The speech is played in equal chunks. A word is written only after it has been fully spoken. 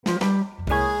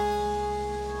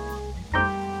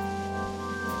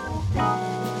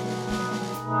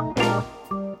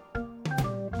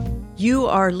You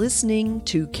are listening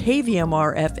to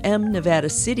KVMR FM Nevada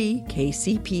City,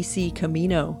 KCPC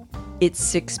Camino. It's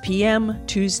 6 p.m.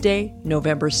 Tuesday,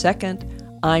 November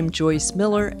 2nd. I'm Joyce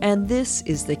Miller, and this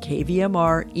is the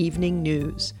KVMR Evening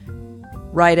News.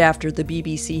 Right after the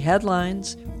BBC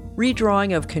headlines,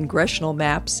 redrawing of congressional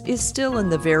maps is still in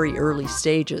the very early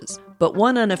stages, but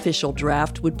one unofficial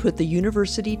draft would put the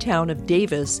university town of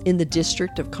Davis in the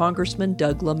district of Congressman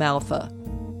Doug LaMalfa.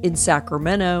 In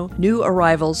Sacramento, new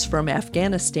arrivals from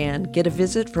Afghanistan get a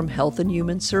visit from Health and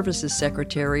Human Services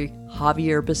Secretary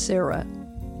Javier Becerra.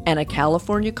 And a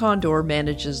California condor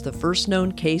manages the first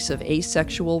known case of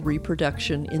asexual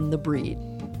reproduction in the breed.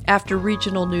 After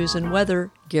regional news and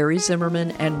weather, Gary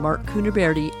Zimmerman and Mark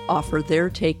Cunaberti offer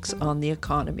their takes on the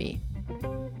economy.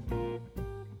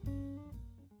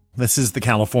 This is the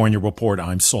California Report.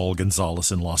 I'm Saul Gonzalez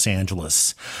in Los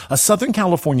Angeles. A Southern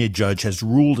California judge has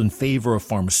ruled in favor of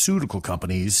pharmaceutical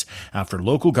companies after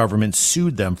local governments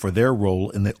sued them for their role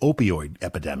in the opioid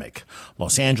epidemic.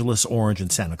 Los Angeles, Orange,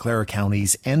 and Santa Clara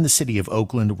counties and the city of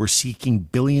Oakland were seeking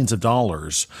billions of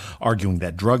dollars, arguing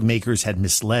that drug makers had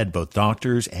misled both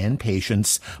doctors and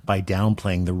patients by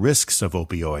downplaying the risks of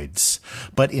opioids.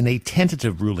 But in a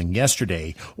tentative ruling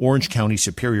yesterday, Orange County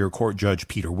Superior Court Judge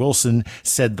Peter Wilson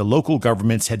said the local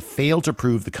governments had failed to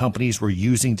prove the companies were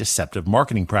using deceptive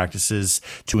marketing practices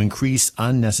to increase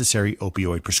unnecessary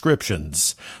opioid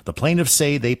prescriptions. The plaintiffs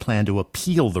say they plan to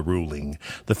appeal the ruling.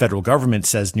 The federal government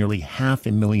says nearly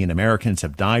 500,000 Americans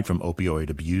have died from opioid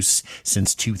abuse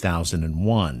since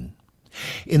 2001.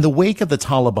 In the wake of the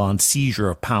Taliban seizure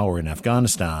of power in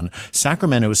Afghanistan,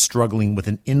 Sacramento is struggling with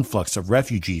an influx of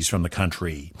refugees from the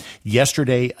country.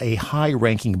 Yesterday, a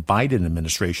high-ranking Biden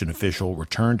administration official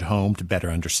returned home to better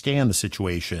understand the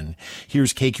situation.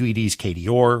 Here's KQED's Katie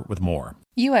Orr with more.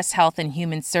 U.S. Health and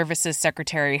Human Services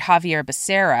Secretary Javier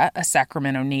Becerra, a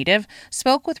Sacramento native,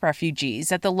 spoke with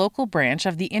refugees at the local branch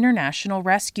of the International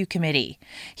Rescue Committee.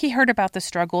 He heard about the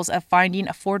struggles of finding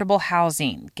affordable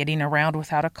housing, getting around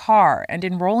without a car, and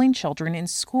enrolling children in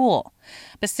school.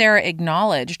 Becerra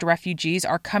acknowledged refugees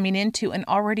are coming into an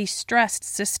already stressed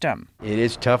system. It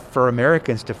is tough for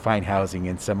Americans to find housing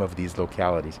in some of these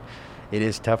localities. It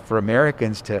is tough for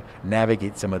Americans to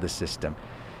navigate some of the system.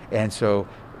 And so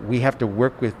we have to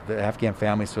work with the Afghan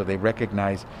families so they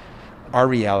recognize our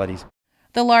realities.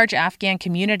 The large Afghan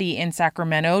community in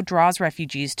Sacramento draws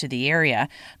refugees to the area.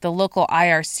 The local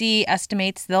IRC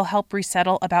estimates they'll help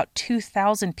resettle about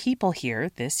 2,000 people here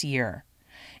this year.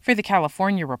 For the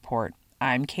California Report,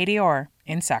 I'm Katie Orr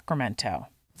in Sacramento.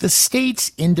 The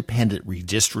state's Independent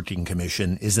Redistricting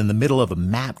Commission is in the middle of a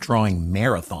map-drawing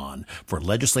marathon for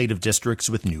legislative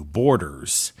districts with new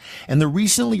borders. And the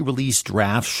recently released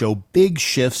drafts show big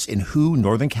shifts in who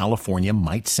Northern California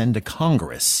might send to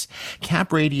Congress.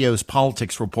 Cap Radio's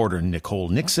politics reporter Nicole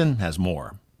Nixon has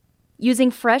more.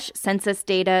 Using fresh census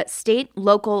data, state,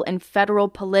 local, and federal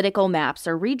political maps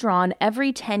are redrawn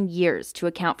every 10 years to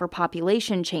account for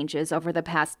population changes over the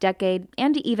past decade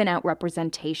and to even out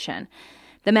representation.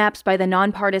 The maps by the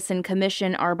nonpartisan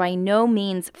commission are by no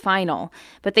means final,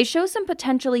 but they show some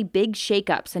potentially big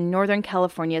shakeups in Northern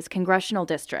California's congressional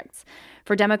districts.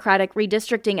 For Democratic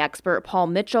redistricting expert Paul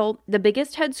Mitchell, the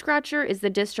biggest head-scratcher is the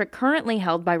district currently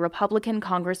held by Republican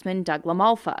Congressman Doug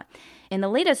LaMalfa. In the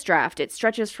latest draft, it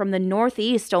stretches from the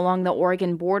northeast along the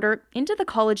Oregon border into the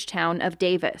college town of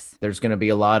Davis. There's going to be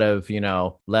a lot of,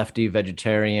 lefty,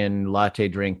 vegetarian,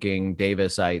 latte-drinking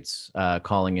Davisites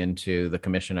calling into the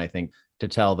commission, I think, to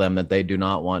tell them that they do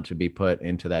not want to be put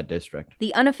into that district.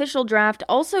 The unofficial draft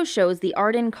also shows the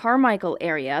Arden-Carmichael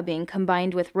area being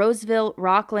combined with Roseville,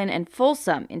 Rockland, and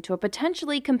Folsom into a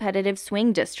potentially competitive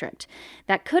swing district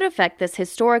that could affect this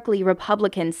historically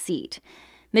Republican seat.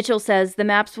 Mitchell says the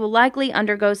maps will likely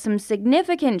undergo some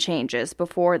significant changes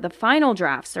before the final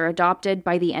drafts are adopted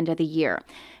by the end of the year.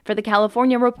 For the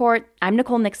California Report, I'm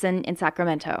Nicole Nixon in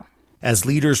Sacramento. As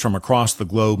leaders from across the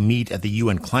globe meet at the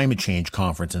UN Climate Change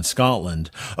Conference in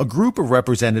Scotland, a group of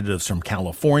representatives from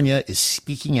California is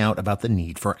speaking out about the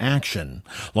need for action.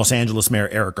 Los Angeles Mayor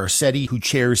Eric Garcetti, who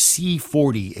chairs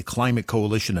C40, a climate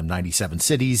coalition of 97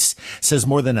 cities, says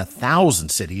more than 1,000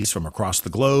 cities from across the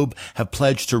globe have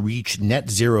pledged to reach net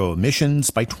zero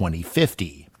emissions by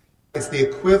 2050. It's the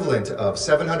equivalent of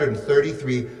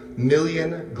 733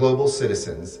 million global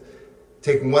citizens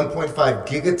taking 1.5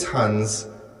 gigatons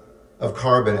of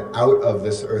carbon out of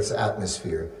this Earth's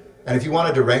atmosphere. And if you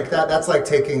wanted to rank that, that's like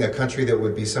taking a country that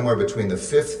would be somewhere between the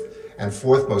 5th and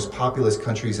 4th most populous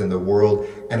countries in the world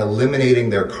and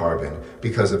eliminating their carbon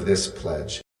because of this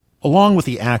pledge. Along with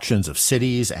the actions of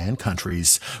cities and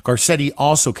countries, Garcetti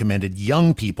also commended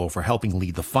young people for helping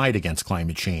lead the fight against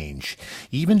climate change,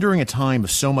 even during a time of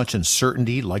so much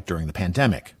uncertainty like during the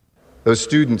pandemic. Those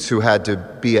students who had to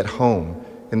be at home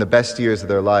in the best years of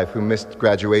their life, who missed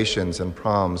graduations and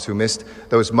proms, who missed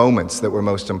those moments that were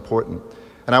most important.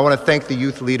 And I want to thank the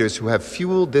youth leaders who have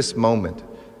fueled this moment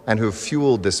and who have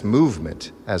fueled this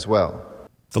movement as well.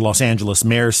 The Los Angeles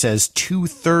mayor says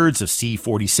 2/3 of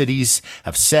C40 cities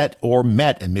have set or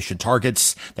met emission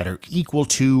targets that are equal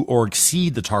to or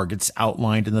exceed the targets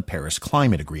outlined in the Paris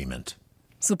Climate Agreement.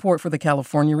 Support for the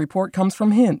California Report comes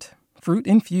from Hint.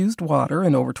 Fruit-infused water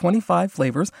in over 25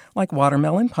 flavors like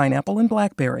watermelon, pineapple, and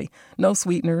blackberry. No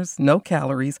sweeteners, no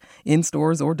calories, in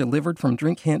stores or delivered from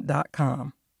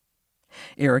drinkhint.com.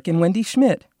 Eric and Wendy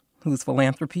Schmidt, whose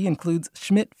philanthropy includes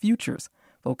Schmidt Futures,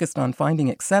 focused on finding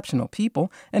exceptional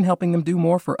people and helping them do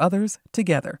more for others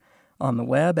together, on the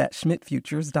web at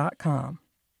schmidtfutures.com.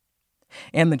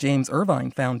 And the James Irvine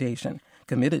Foundation,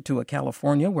 committed to a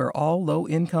California where all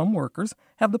low-income workers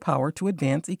have the power to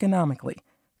advance economically.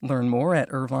 Learn more at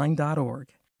irvine.org.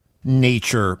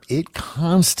 Nature, it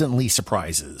constantly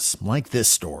surprises. Like this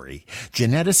story.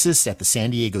 Geneticists at the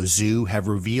San Diego Zoo have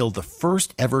revealed the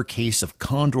first ever case of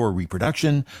condor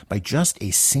reproduction by just a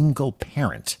single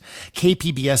parent.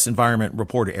 KPBS environment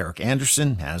reporter Eric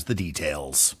Anderson has the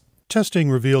details. Testing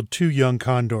revealed 2 young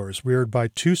condors reared by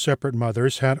 2 separate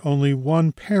mothers had only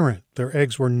one parent. Their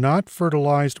eggs were not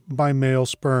fertilized by male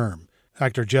sperm.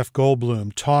 Actor Jeff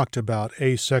Goldblum talked about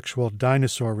asexual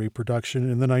dinosaur reproduction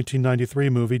in the 1993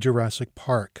 movie Jurassic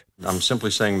Park. I'm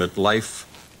simply saying that life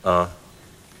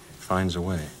finds a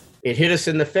way. It hit us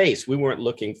in the face. We weren't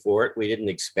looking for it. We didn't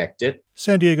expect it.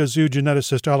 San Diego Zoo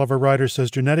geneticist Oliver Ryder says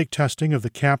genetic testing of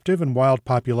the captive and wild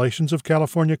populations of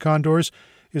California condors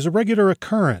is a regular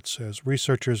occurrence as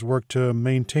researchers work to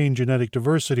maintain genetic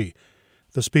diversity.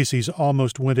 The species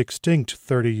almost went extinct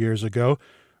 30 years ago.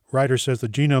 Ryder says the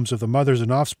genomes of the mothers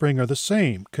and offspring are the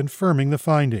same, confirming the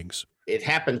findings. It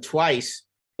happened twice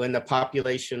when the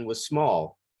population was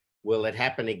small. Will it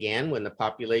happen again when the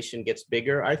population gets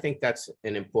bigger? I think that's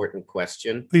an important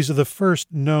question. These are the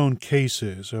first known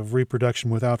cases of reproduction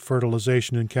without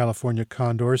fertilization in California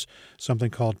condors, something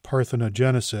called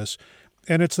parthenogenesis.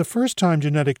 And it's the first time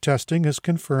genetic testing has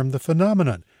confirmed the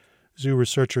phenomenon. Zoo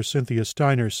researcher Cynthia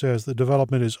Steiner says the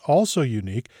development is also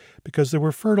unique because there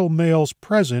were fertile males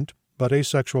present, but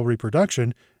asexual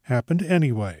reproduction happened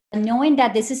anyway. Knowing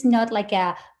that this is not like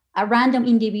a random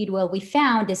individual we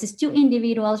found, this is 2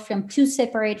 individuals from 2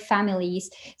 separate families,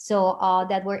 so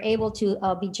that were able to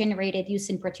be generated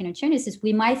using parthenogenesis,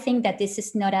 we might think that this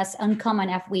is not as uncommon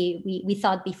as we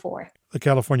thought before. The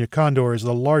California condor is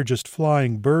the largest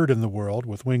flying bird in the world,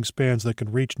 with wingspans that can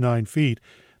reach 9 feet.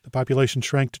 The population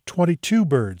shrank to 22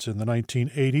 birds in the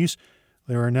 1980s.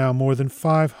 There are now more than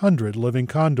 500 living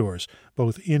condors,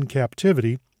 both in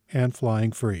captivity and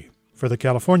flying free. For the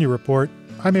California Report,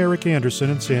 I'm Eric Anderson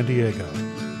in San Diego.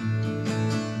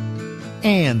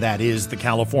 And that is the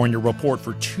California Report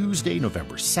for Tuesday,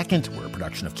 November 2nd. We're a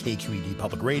production of KQED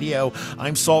Public Radio.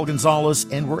 I'm Saul Gonzalez,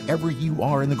 and wherever you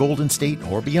are in the Golden State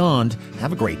or beyond,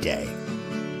 have a great day.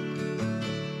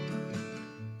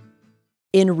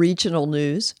 In regional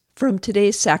news, from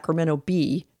today's Sacramento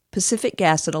Bee, Pacific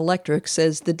Gas and Electric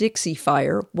says the Dixie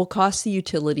Fire will cost the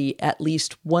utility at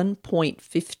least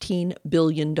 $1.15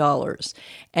 billion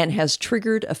and has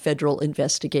triggered a federal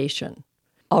investigation.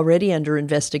 Already under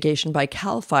investigation by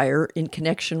CAL FIRE in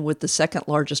connection with the second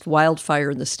largest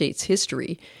wildfire in the state's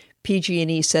history,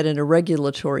 PG&E said in a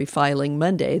regulatory filing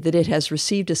Monday that it has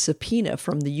received a subpoena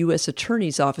from the U.S.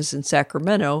 Attorney's Office in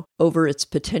Sacramento over its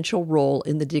potential role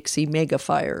in the Dixie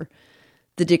Megafire.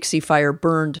 The Dixie Fire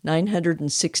burned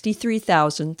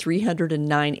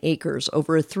 963,309 acres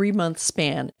over a 3-month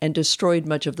span and destroyed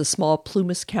much of the small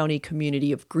Plumas County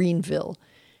community of Greenville.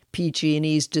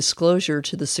 PG&E's disclosure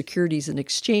to the Securities and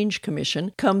Exchange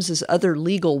Commission comes as other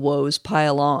legal woes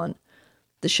pile on.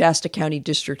 The Shasta County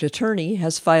District Attorney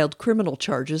has filed criminal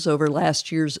charges over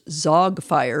last year's Zog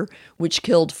Fire, which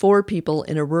killed 4 people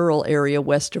in a rural area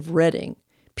west of Redding.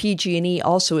 PG&E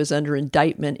also is under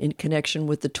indictment in connection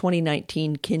with the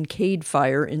 2019 Kincaid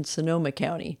Fire in Sonoma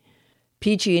County.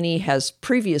 PG&E has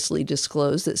previously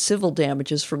disclosed that civil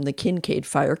damages from the Kincaid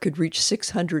Fire could reach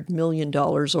 $600 million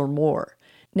or more.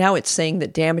 Now it's saying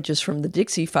that damages from the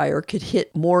Dixie Fire could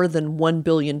hit more than $1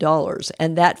 billion,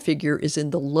 and that figure is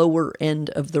in the lower end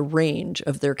of the range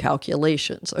of their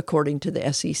calculations, according to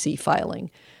the SEC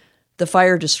filing. The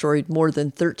fire destroyed more than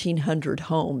 1,300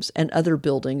 homes and other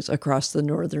buildings across the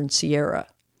northern Sierra.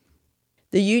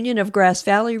 The Union of Grass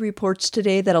Valley reports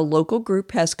today that a local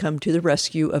group has come to the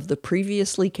rescue of the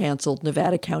previously canceled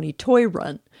Nevada County Toy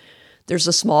Run. There's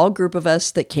a small group of us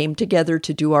that came together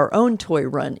to do our own toy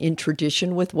run in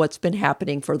tradition with what's been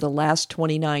happening for the last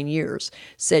 29 years,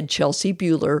 said Chelsea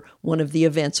Bueller, one of the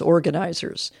event's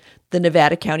organizers. The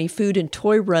Nevada County Food and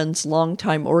Toy Run's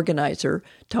longtime organizer,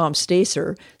 Tom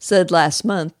Stacer, said last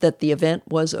month that the event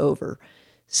was over.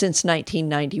 Since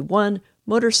 1991,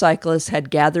 motorcyclists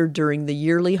had gathered during the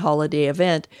yearly holiday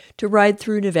event to ride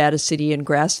through Nevada City and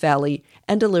Grass Valley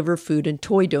and deliver food and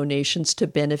toy donations to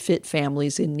benefit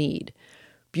families in need.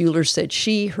 Bueller said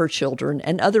she, her children,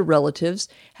 and other relatives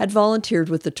had volunteered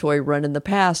with the toy run in the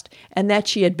past and that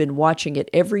she had been watching it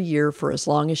every year for as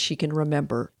long as she can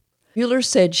remember. Bueller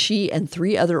said she and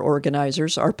 3 other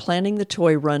organizers are planning the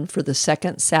toy run for the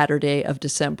second Saturday of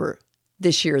December.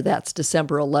 This year, that's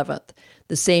December 11th,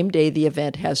 the same day the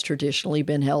event has traditionally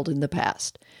been held in the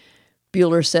past.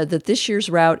 Bueller said that this year's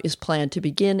route is planned to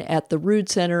begin at the Rood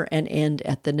Center and end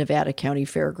at the Nevada County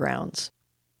Fairgrounds.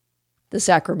 The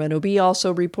Sacramento Bee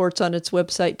also reports on its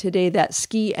website today that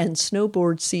ski and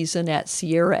snowboard season at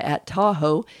Sierra at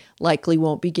Tahoe likely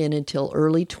won't begin until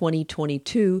early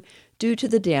 2022 due to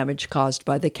the damage caused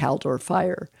by the Caldor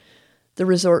fire. The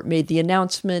resort made the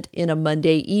announcement in a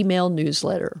Monday email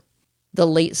newsletter. The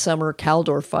late summer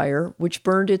Caldor fire, which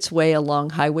burned its way along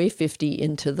Highway 50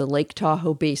 into the Lake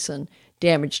Tahoe Basin,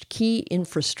 damaged key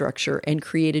infrastructure and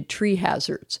created tree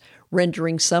hazards,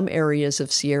 rendering some areas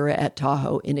of Sierra at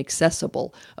Tahoe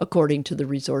inaccessible, according to the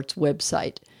resort's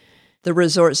website. The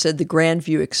resort said the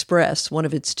Grandview Express, one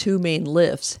of its 2 main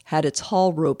lifts, had its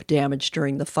haul rope damaged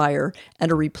during the fire,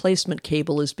 and a replacement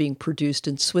cable is being produced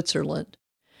in Switzerland.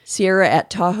 Sierra at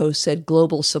Tahoe said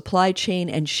global supply chain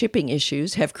and shipping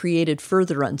issues have created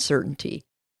further uncertainty.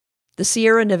 The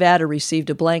Sierra Nevada received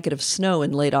a blanket of snow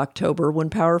in late October when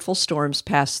powerful storms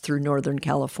passed through Northern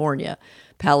California.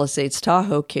 Palisades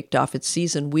Tahoe kicked off its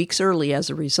season weeks early as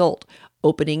a result,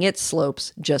 opening its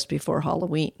slopes just before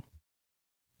Halloween.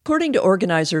 According to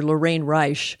organizer Lorraine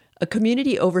Reich, a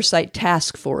community oversight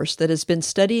task force that has been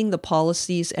studying the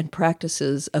policies and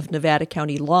practices of Nevada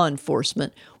County law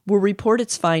enforcement will report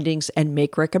its findings and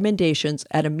make recommendations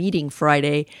at a meeting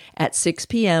Friday at 6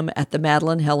 p.m. at the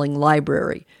Madeline Helling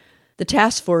Library. The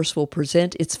task force will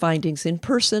present its findings in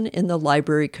person in the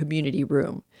library community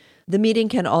room. The meeting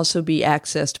can also be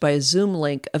accessed by a Zoom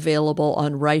link available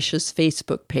on Reich's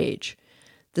Facebook page.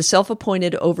 The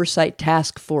self-appointed oversight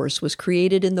task force was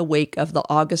created in the wake of the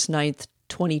August 9th,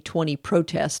 2020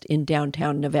 protest in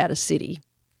downtown Nevada City.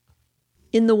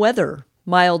 In the weather,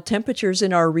 mild temperatures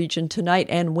in our region tonight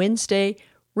and Wednesday,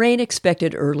 rain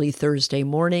expected early Thursday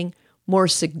morning. More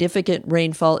significant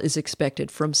rainfall is expected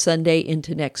from Sunday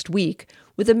into next week,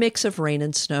 with a mix of rain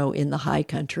and snow in the high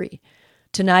country.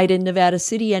 Tonight in Nevada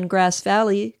City and Grass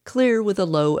Valley, clear with a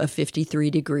low of 53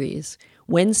 degrees.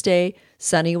 Wednesday,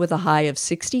 sunny with a high of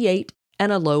 68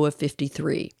 and a low of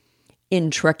 53.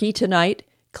 In Truckee tonight,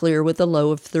 clear with a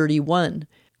low of 31.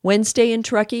 Wednesday in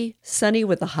Truckee, sunny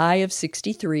with a high of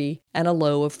 63 and a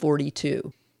low of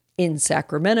 42. In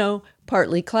Sacramento,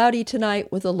 partly cloudy tonight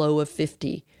with a low of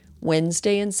 50.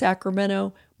 Wednesday in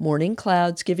Sacramento, morning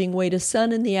clouds giving way to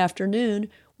sun in the afternoon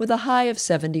with a high of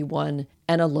 71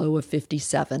 and a low of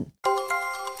 57.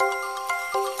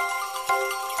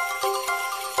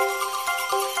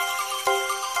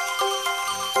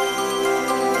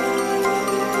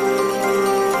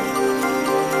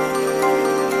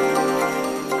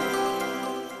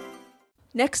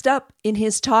 Next up, in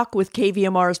his talk with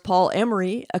KVMR's Paul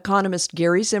Emery, economist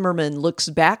Gary Zimmerman looks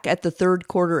back at the third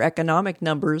quarter economic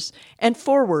numbers and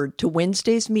forward to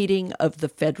Wednesday's meeting of the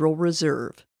Federal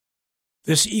Reserve.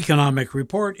 This economic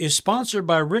report is sponsored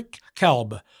by Rick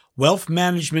Kalb, Wealth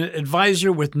Management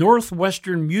Advisor with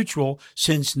Northwestern Mutual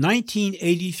since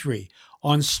 1983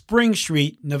 on Spring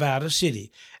Street, Nevada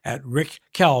City at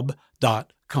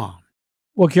rickkalb.com.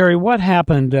 Well, Gary, what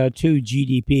happened to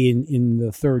GDP in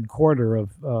the third quarter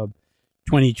of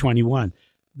 2021?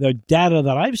 The data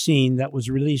that I've seen that was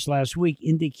released last week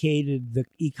indicated the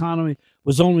economy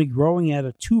was only growing at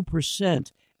a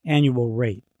 2% annual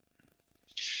rate.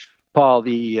 Paul,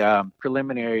 the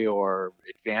preliminary or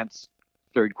advanced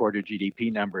third quarter GDP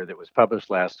number that was published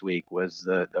last week was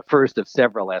the first of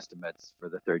several estimates for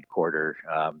the third quarter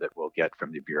that we'll get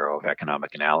from the Bureau of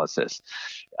Economic Analysis.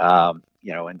 And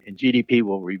GDP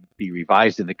will be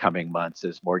revised in the coming months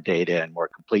as more data and more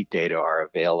complete data are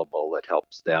available that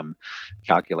helps them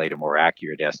calculate a more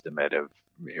accurate estimate of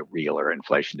real or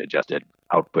inflation-adjusted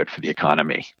output for the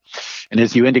economy. And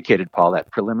as you indicated, Paul,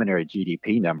 that preliminary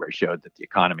GDP number showed that the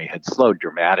economy had slowed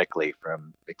dramatically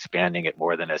from expanding at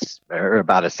more than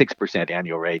about a 6%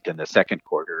 annual rate in the second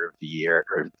quarter of the year,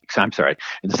 in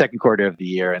the second quarter of the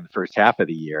year and the first half of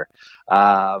the year.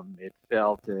 It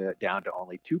fell down to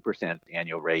only 2%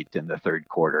 annual rate in the third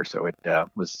quarter. So it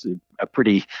was a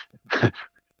pretty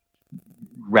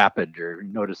rapid or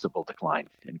noticeable decline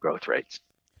in growth rates.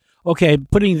 Okay,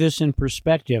 putting this in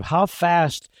perspective, how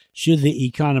fast should the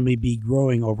economy be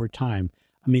growing over time?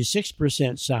 I mean,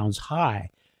 6% sounds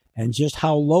high, and just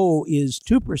how low is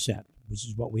 2%, which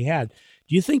is what we had?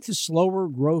 Do you think the slower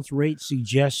growth rate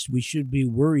suggests we should be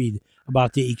worried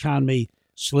about the economy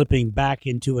slipping back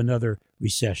into another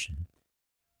recession?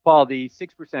 Paul, the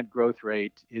 6% growth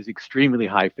rate is extremely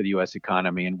high for the U.S.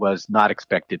 economy and was not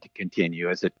expected to continue,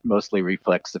 as it mostly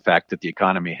reflects the fact that the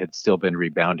economy had still been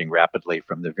rebounding rapidly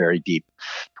from the very deep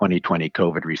 2020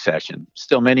 COVID recession.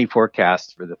 Still, many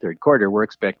forecasts for the third quarter were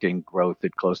expecting growth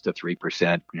at close to 3%,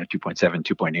 2.7,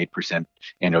 2.8%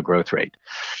 annual growth rate.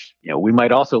 We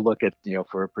might also look at,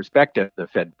 for perspective, the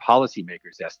Fed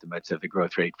policymakers' estimates of the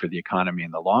growth rate for the economy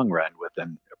in the long run, with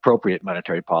an appropriate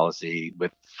monetary policy,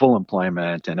 with full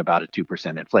employment and about a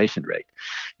 2% inflation rate.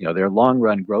 Their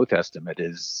long-run growth estimate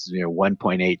is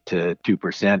 1.8 to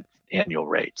 2% annual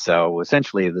rate. So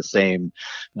essentially the same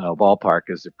ballpark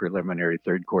as the preliminary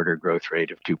third quarter growth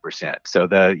rate of 2%. So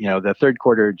the third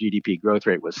quarter GDP growth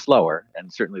rate was slower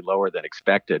and certainly lower than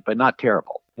expected, but not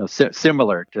terrible.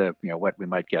 Similar to what we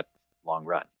might get long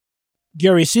run.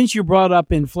 Gary, since you brought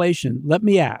up inflation, let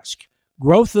me ask.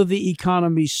 Growth of the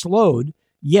economy slowed,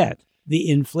 yet the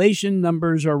inflation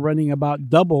numbers are running about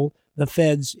double the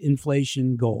Fed's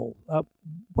inflation goal.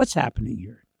 What's happening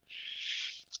here?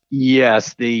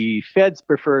 Yes, the Fed's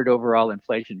preferred overall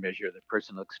inflation measure, the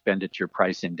Personal Expenditure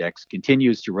Price Index,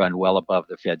 continues to run well above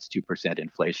the Fed's 2%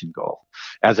 inflation goal.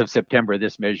 As of September,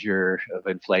 this measure of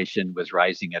inflation was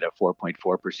rising at a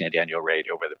 4.4% annual rate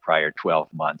over the prior 12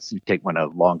 months. You take one a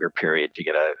longer period to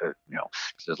get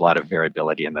because there's a lot of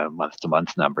variability in the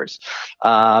month-to-month numbers.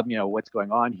 What's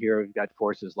going on here? We've got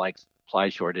forces like supply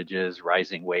shortages,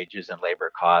 rising wages and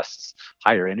labor costs,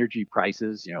 higher energy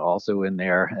prices, also in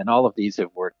there. And all of these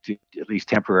have worked to at least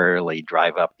temporarily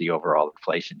drive up the overall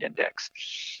inflation index.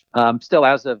 Still,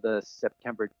 as of the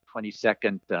September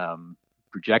 22nd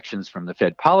projections from the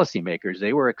Fed policymakers,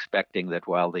 they were expecting that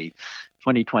while the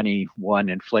 2021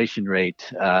 inflation rate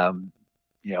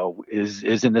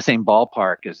is in the same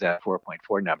ballpark as that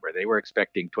 4.4 number. They were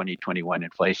expecting 2021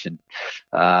 inflation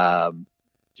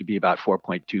to be about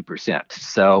 4.2%.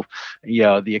 So,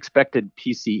 the expected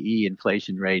PCE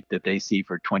inflation rate that they see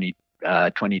for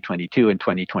 2022 and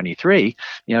 2023,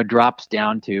 drops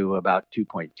down to about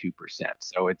 2.2%.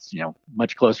 So it's,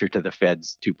 much closer to the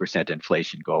Fed's 2%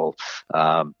 inflation goal.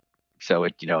 So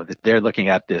they're looking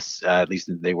at this, at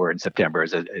least they were in September,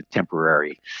 as a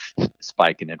temporary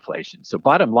spike in inflation. So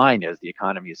bottom line is the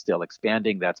economy is still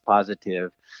expanding. That's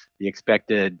positive. The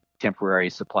expected temporary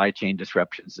supply chain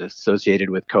disruptions associated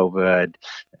with COVID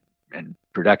and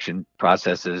production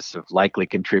processes have likely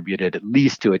contributed at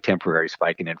least to a temporary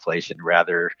spike in inflation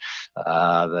rather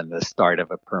than the start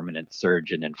of a permanent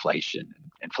surge in inflation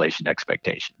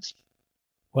expectations.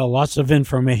 Well, lots of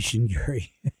information,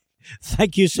 Gary.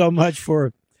 Thank you so much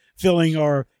for filling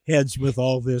our heads with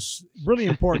all this really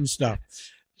important stuff.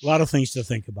 A lot of things to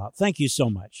think about. Thank you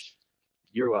so much.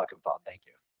 You're welcome, Paul. Thank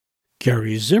you.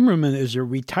 Gary Zimmerman is a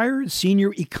retired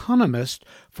senior economist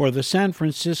for the San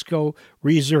Francisco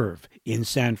Reserve in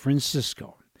San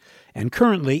Francisco and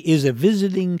currently is a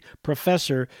visiting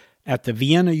professor at the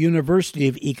Vienna University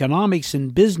of Economics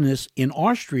and Business in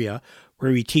Austria,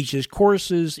 where he teaches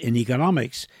courses in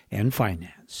economics and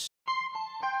finance.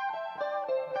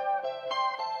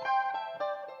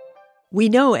 We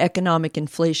know economic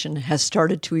inflation has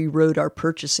started to erode our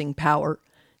purchasing power.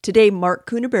 Today, Mark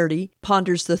Cunaberti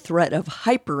ponders the threat of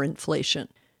hyperinflation.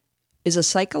 Is a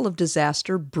cycle of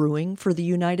disaster brewing for the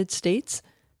United States?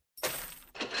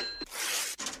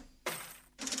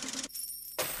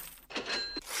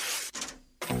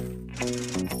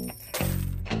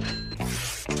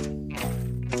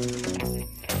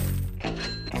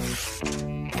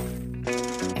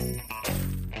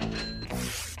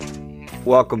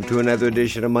 Welcome to another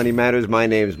edition of Money Matters. My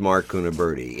name is Mark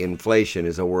Cunaberti. Inflation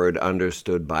is a word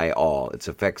understood by all. Its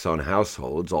effects on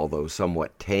households, although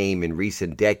somewhat tame in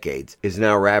recent decades, is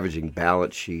now ravaging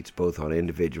balance sheets both on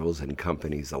individuals and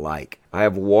companies alike. I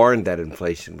have warned that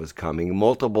inflation was coming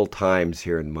multiple times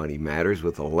here in Money Matters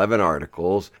with 11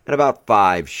 articles and about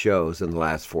 5 shows in the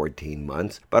last 14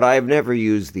 months, but I have never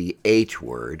used the H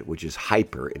word, which is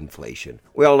hyperinflation.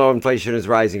 We all know inflation is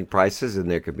rising prices, and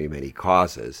there can be many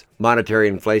causes. Monetary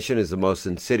inflation is the most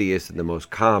insidious and the most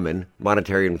common.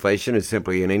 Monetary inflation is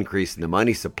simply an increase in the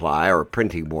money supply or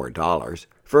printing more dollars.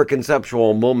 For a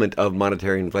conceptual moment of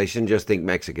monetary inflation, just think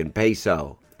Mexican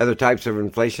peso. Other types of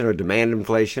inflation are demand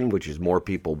inflation, which is more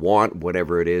people want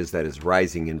whatever it is that is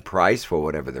rising in price for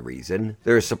whatever the reason.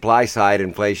 There is supply-side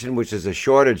inflation, which is a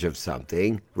shortage of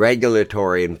something.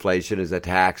 Regulatory inflation is a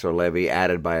tax or levy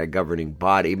added by a governing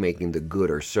body, making the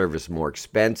good or service more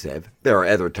expensive. There are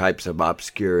other types of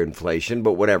obscure inflation,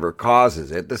 but whatever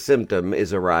causes it, the symptom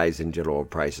is a rise in general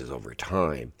prices over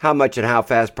time. How much and how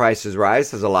fast prices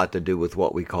rise has a lot to do with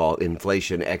what we call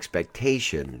inflation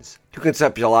expectations. To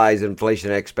conceptualize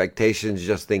inflation expectations,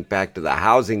 just think back to the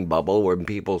housing bubble when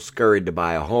people scurried to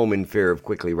buy a home in fear of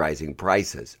quickly rising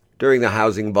prices. During the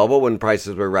housing bubble, when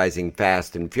prices were rising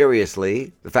fast and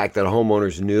furiously, the fact that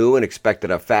homeowners knew and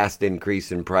expected a fast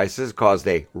increase in prices caused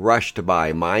a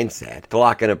rush-to-buy mindset to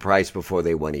lock in a price before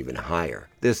they went even higher.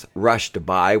 This rush to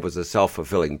buy was a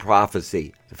self-fulfilling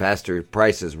prophecy. The faster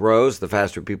prices rose, the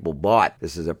faster people bought.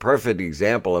 This is a perfect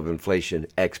example of inflation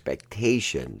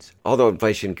expectations. Although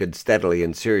inflation could steadily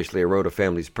and seriously erode a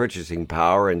family's purchasing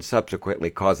power and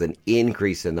subsequently cause an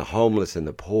increase in the homeless and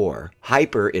the poor,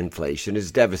 hyperinflation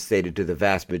is devastating to the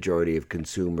vast majority of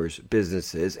consumers,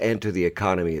 businesses, and to the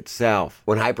economy itself.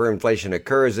 When hyperinflation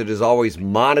occurs, it is always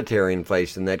monetary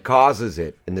inflation that causes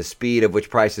it, and the speed at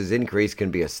which prices increase can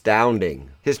be astounding.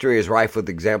 History is rife with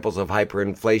examples of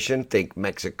hyperinflation. Think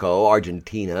Mexico,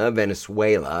 Argentina,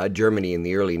 Venezuela, Germany in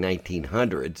the early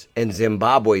 1900s, and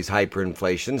Zimbabwe's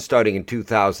hyperinflation starting in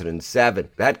 2007.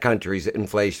 That country's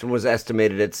inflation was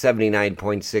estimated at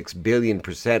 79.6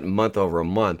 billion% month over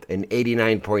month and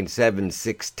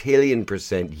 89.76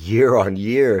 trillion% year on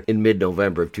year in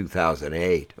mid-November of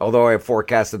 2008. Although I have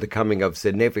forecasted the coming of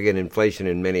significant inflation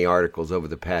in many articles over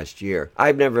the past year,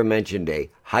 I've never mentioned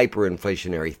a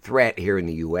hyperinflationary threat here in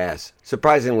the U.S.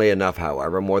 Surprisingly enough,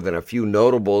 however, more than a few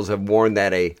notables have warned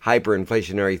that a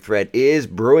hyperinflationary threat is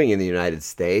brewing in the United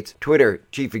States. Twitter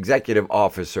Chief Executive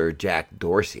Officer Jack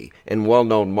Dorsey and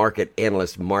well-known market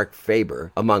analyst Mark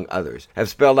Faber, among others, have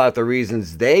spelled out the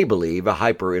reasons they believe a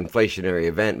hyperinflationary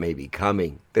event may be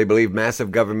coming. They believe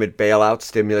massive government bailouts,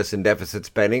 stimulus, and deficit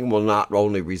spending will not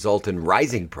only result in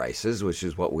rising prices, which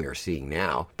is what we are seeing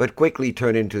now, but quickly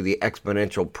turn into the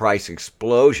exponential price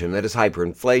explosion that is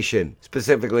hyperinflation.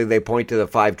 Specifically, they point to the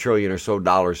 $5 trillion or so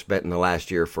dollars spent in the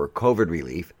last year for COVID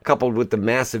relief, coupled with the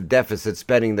massive deficit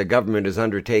spending the government has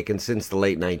undertaken since the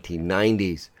late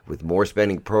 1990s. With more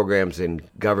spending programs and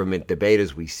government debate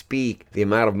as we speak, the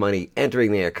amount of money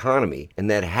entering the economy, and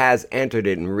that has entered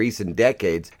it in recent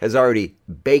decades, has already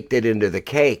baked it into the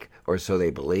cake, or so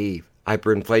they believe.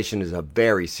 Hyperinflation is a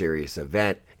very serious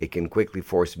event. It can quickly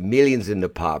force millions into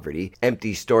poverty,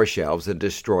 empty store shelves, and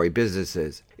destroy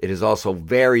businesses. It is also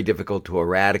very difficult to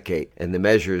eradicate, and the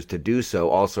measures to do so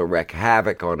also wreak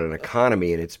havoc on an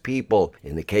economy and its people.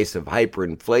 In the case of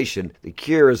hyperinflation, the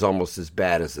cure is almost as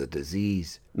bad as the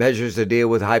disease. Measures to deal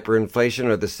with hyperinflation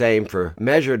are the same for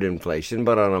measured inflation,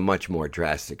 but on a much more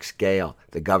drastic scale.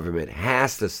 The government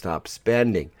has to stop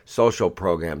spending. Social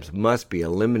programs must be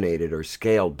eliminated or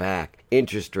scaled back.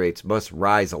 Interest rates must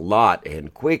rise a lot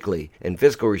and quickly, and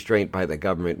fiscal restraint by the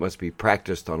government must be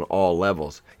practiced on all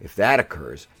levels. If that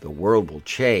occurs, the world will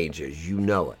change as you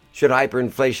know it. Should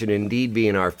hyperinflation indeed be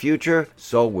in our future,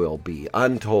 so will be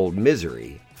untold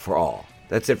misery for all.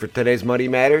 That's it for today's Money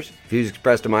Matters. Views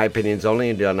expressed are my opinions only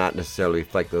and do not necessarily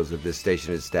reflect those of this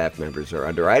station, its staff members, or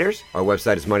underwriters. Our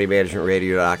website is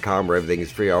moneymanagementradio.com, where everything is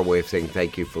free. Our way of saying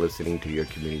thank you for listening to your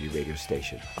community radio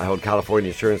station. I hold California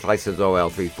Insurance License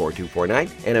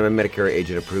OL34249, and I'm a Medicare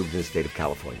agent approved in the state of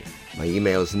California. My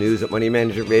email is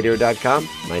news@moneymanagementradio.com.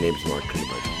 My name is Mark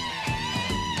Kuhneberg.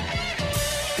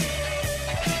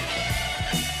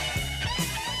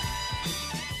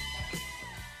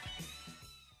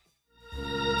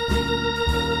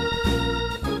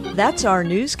 That's our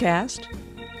newscast.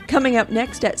 Coming up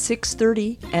next at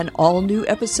 6:30, an all-new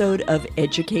episode of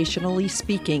Educationally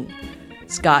Speaking.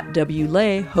 Scott W.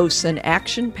 Lay hosts an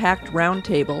action-packed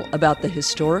roundtable about the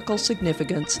historical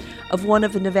significance of one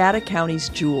of Nevada County's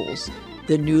jewels,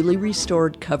 the newly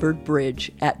restored covered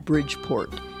bridge at Bridgeport.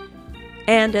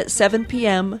 And at 7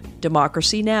 p.m.,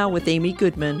 Democracy Now! With Amy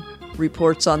Goodman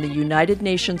reports on the United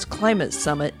Nations Climate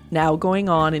Summit now going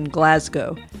on in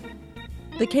Glasgow.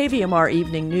 The KVMR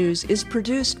Evening News is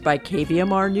produced by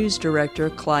KVMR News Director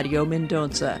Claudio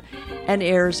Mendonça and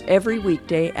airs every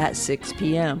weekday at 6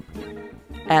 p.m.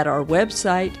 At our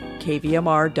website,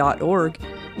 kvmr.org,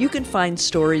 you can find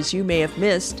stories you may have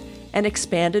missed and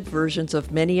expanded versions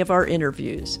of many of our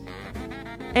interviews.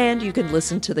 And you can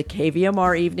listen to the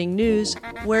KVMR Evening News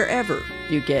wherever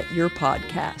you get your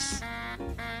podcasts.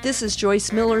 This is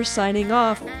Joyce Miller signing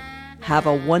off. Have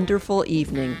a wonderful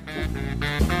evening.